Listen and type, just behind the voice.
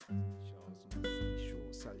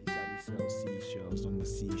the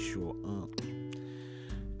seashore.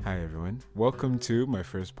 Hi everyone, welcome to my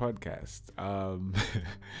first podcast.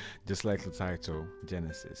 Just like the title,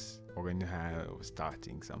 Genesis, we're going to have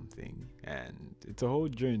starting something, and it's a whole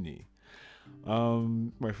journey.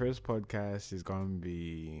 My first podcast is going to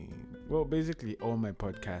be, basically all my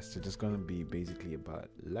podcasts are just going to be basically about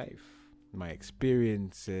life, my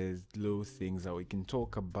experiences, little things that we can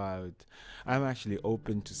talk about. I'm actually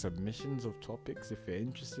open to submissions of topics if you're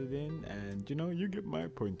interested in, and you get my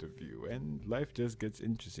point of view, and life just gets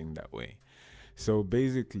interesting that way. So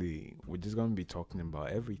basically, we're just going to be talking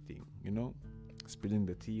about everything, spilling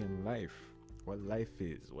the tea on life, what life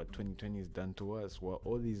is, what 2020 has done to us, what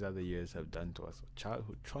all these other years have done to us,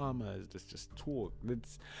 childhood traumas. Let's just talk.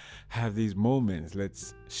 Let's have these moments.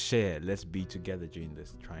 Let's share. Let's be together during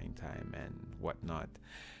this trying time and whatnot.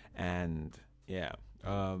 And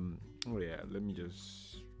let me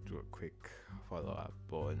just do a quick follow up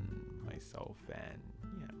on myself and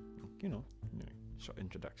short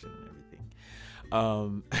introduction and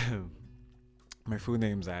everything. My full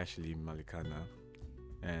name's actually Malikana,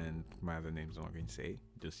 and my other names I'm not going to say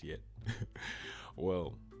just yet.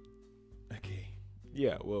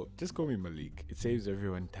 Just call me Malik. It saves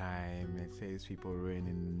everyone time. It saves people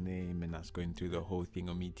ruining the name and us going through the whole thing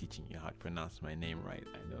of me teaching you how to pronounce my name right.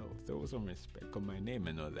 I know, throw some respect on my name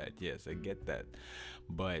and all that. Yes, I get that.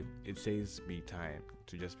 But it saves me time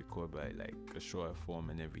to just be called by like a shorter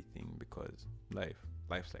form and everything, because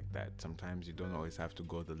life's like that. Sometimes you don't always have to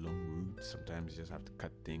go the long route. Sometimes you just have to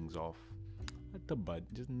cut things off at the bud,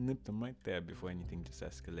 just nip them right there before anything just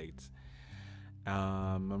escalates.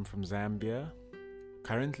 I'm from Zambia.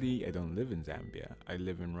 Currently, I don't live in Zambia. I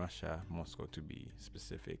live in Russia, Moscow to be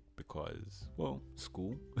specific, because,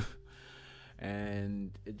 school.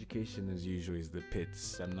 And education as usual is the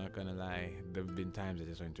pits. I'm not gonna lie. There have been times I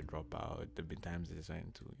just wanted to drop out. There have been times I just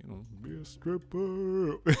wanted to, be a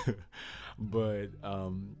stripper. But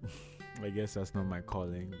I guess that's not my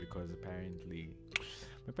calling, because apparently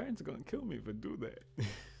my parents are gonna kill me if I do that.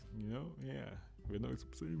 We're not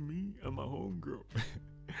saying me and my homegirl.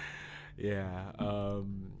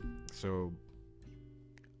 So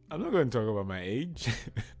I'm not going to talk about my age.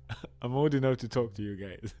 I'm old enough to talk to you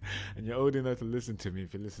guys, and you're old enough to listen to me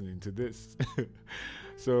if you're listening to this.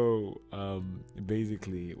 So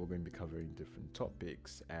basically we're going to be covering different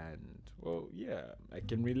topics, and I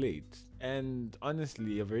can relate. And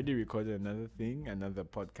honestly, I've already recorded another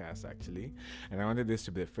podcast actually, and I wanted this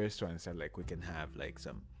to be the first one, so like we can have like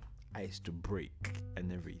some ice to break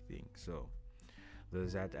and everything. So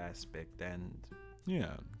there's that aspect. And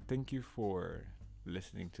thank you for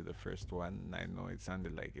listening to the first one. I know it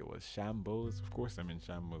sounded like it was shambles. Of course I'm in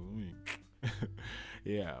shambles.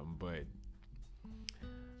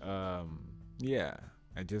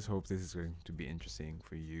 I just hope this is going to be interesting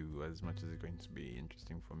for you as much as it's going to be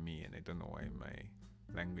interesting for me. And I don't know why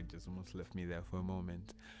my language just almost left me there for a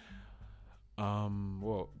moment.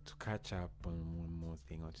 To catch up on one more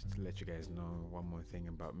thing, or to let you guys know one more thing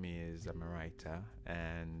about me, is I'm a writer,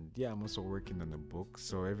 and I'm also working on a book.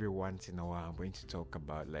 So every once in a while I'm going to talk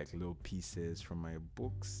about like little pieces from my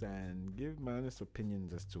books and give my honest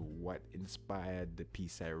opinions as to what inspired the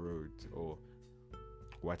piece I wrote, or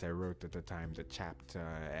what I wrote at the time, the chapter.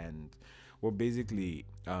 And basically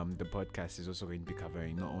the podcast is also going to be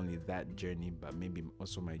covering not only that journey, but maybe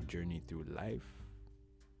also my journey through life.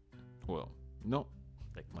 Not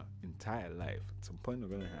like my entire life. At some point we're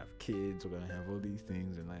gonna have kids, we're gonna have all these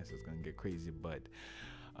things, and life is gonna get crazy. But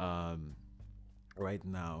right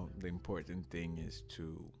now the important thing is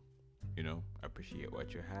to appreciate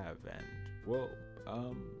what you have. And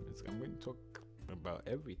I'm going to talk about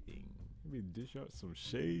everything, maybe dish out some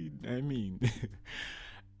shade.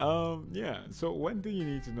 So one thing you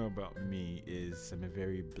need to know about me is I'm a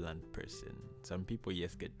very blunt person. Some people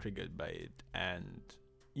get triggered by it, and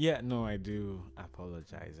I do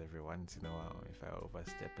apologize every once in a while if I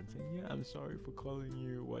overstep and say, I'm sorry for calling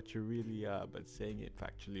you what you really are, but saying it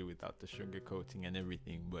factually without the sugarcoating and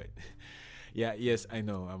everything. But yes, I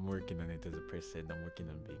know I'm working on it as a person. I'm working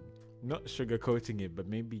on being not sugarcoating it, but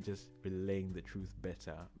maybe just relaying the truth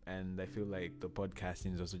better. And I feel like the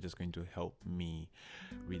podcasting is also just going to help me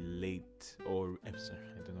relate, or I'm sorry,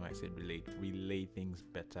 I don't know why I said relay things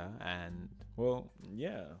better. And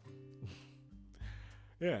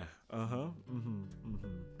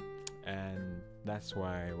and that's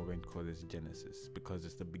why we're going to call this Genesis, because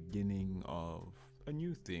it's the beginning of a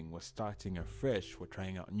new thing. We're starting afresh. We're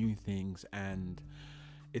trying out new things, and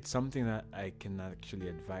it's something that I can actually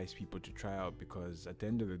advise people to try out, because at the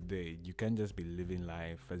end of the day, you can't just be living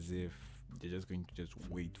life as if you're just going to just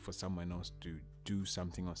wait for someone else to do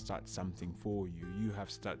something or start something for you. You have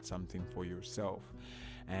to start something for yourself,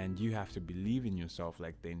 and you have to believe in yourself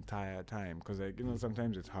like the entire time. Because, like,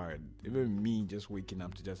 sometimes it's hard. Even me just waking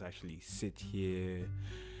up to just actually sit here,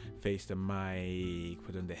 face the mic,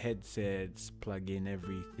 put on the headsets, plug in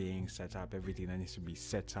everything, set up everything that needs to be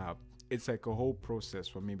set up. It's like a whole process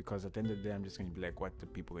for me, because at the end of the day, I'm just going to be like, what the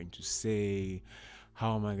people going to say?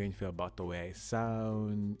 How am I going to feel about the way I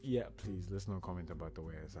sound? Yeah, please, let's not comment about the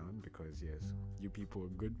way I sound, because yes, you people are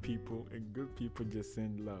good people, and good people just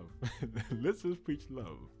send love. Let's just preach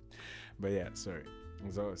love. But yeah, sorry.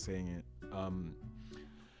 As I was saying it,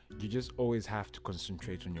 you just always have to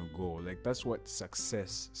concentrate on your goal. Like, that's what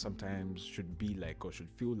success sometimes should be like, or should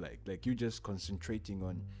feel like. Like, you just concentrating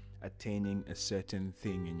on attaining a certain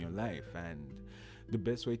thing in your life, and the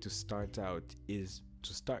best way to start out is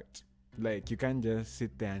to start. Like, you can't just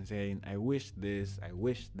sit there and say, I wish this, I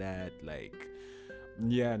wish that. Like,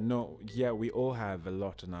 we all have a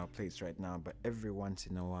lot on our plates right now, but every once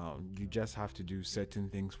in a while you just have to do certain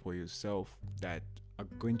things for yourself that are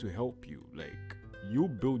going to help you. Like, you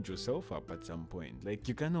build yourself up at some point. Like,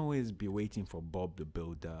 you can't always be waiting for Bob the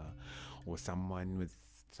Builder or someone with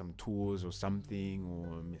some tools or something,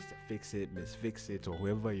 or Mr. Fix It, Miss Fix It, or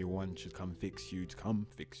whoever you want should come fix you to come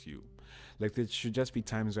fix you. Like, there should just be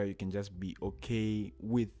times where you can just be okay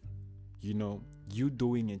with, you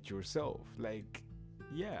doing it yourself. Like,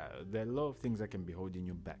 yeah, there are a lot of things that can be holding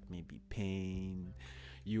you back. Maybe pain,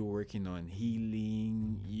 you working on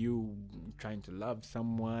healing, you trying to love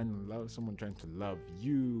someone trying to love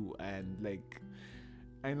you. And like,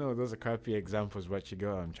 I know those are crappy examples, but you get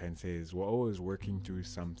what I'm trying to say is we're always working through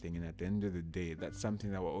something, and at the end of the day, that's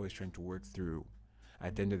something that we're always trying to work through.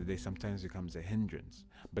 At the end of the day, sometimes becomes a hindrance.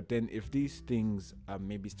 But then if these things are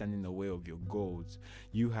maybe standing in the way of your goals,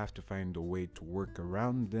 you have to find a way to work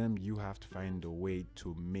around them. You have to find a way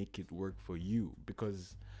to make it work for you,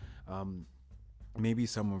 because maybe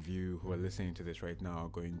some of you who are listening to this right now are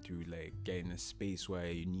going through, like, getting a space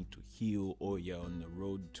where you need to heal, or you're on the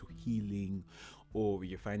road to healing, or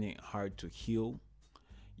you're finding it hard to heal.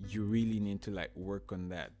 You really need to, like, work on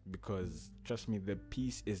that, because trust me, the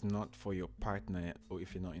peace is not for your partner, or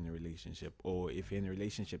if you're not in a relationship, or if you're in a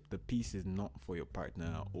relationship, the peace is not for your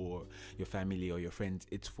partner or your family or your friends.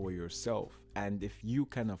 It's for yourself. And if you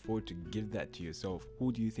can afford to give that to yourself,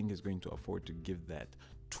 who do you think is going to afford to give that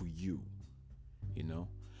to you?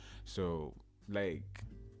 So, like,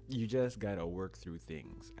 you just gotta work through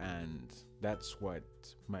things, and that's what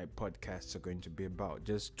my podcasts are going to be about.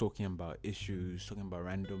 Just talking about issues, talking about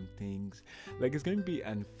random things. Like, it's going to be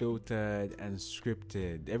unfiltered and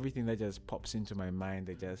scripted. Everything that just pops into my mind,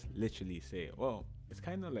 I just literally say, well, it's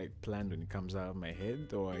kind of like planned when it comes out of my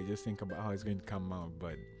head, or I just think about how it's going to come out.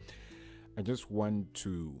 But I just want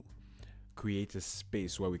to create a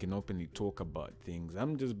space where we can openly talk about things.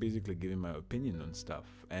 I'm just basically giving my opinion on stuff,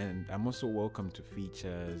 and I'm also welcome to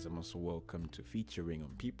features. I'm also welcome to featuring on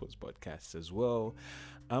people's podcasts as well.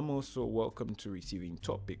 I'm also welcome to receiving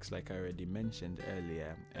topics, like I already mentioned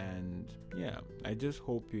earlier. And yeah, I just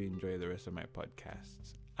hope you enjoy the rest of my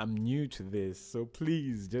podcasts. I'm new to this, so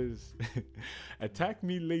please just attack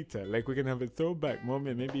me later. Like, we can have a throwback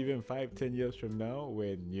moment, maybe even 5-10 years from now,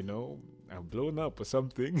 when I'm blown up or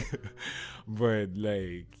something. But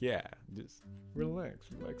like, yeah, just relax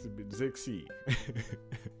a bit, Zexy.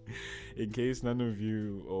 In case none of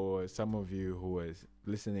you or some of you who are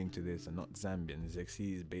listening to this are not Zambian,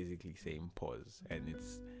 Zexy is basically saying pause, and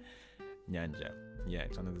it's Nyanja. Yeah,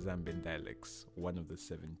 it's one of the Zambian dialects, one of the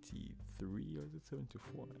 73 or is it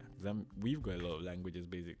 74? We've got a lot of languages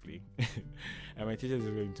basically. And my teacher is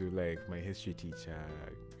going to, like, my history teacher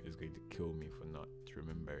is going to kill me for not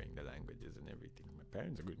remembering the languages and everything. My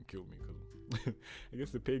parents are going to kill me because I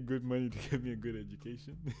guess they pay good money to give me a good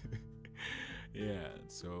education. Yeah,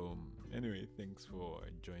 so anyway, thanks for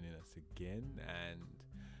joining us again, and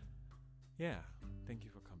yeah, thank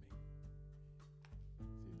you for coming.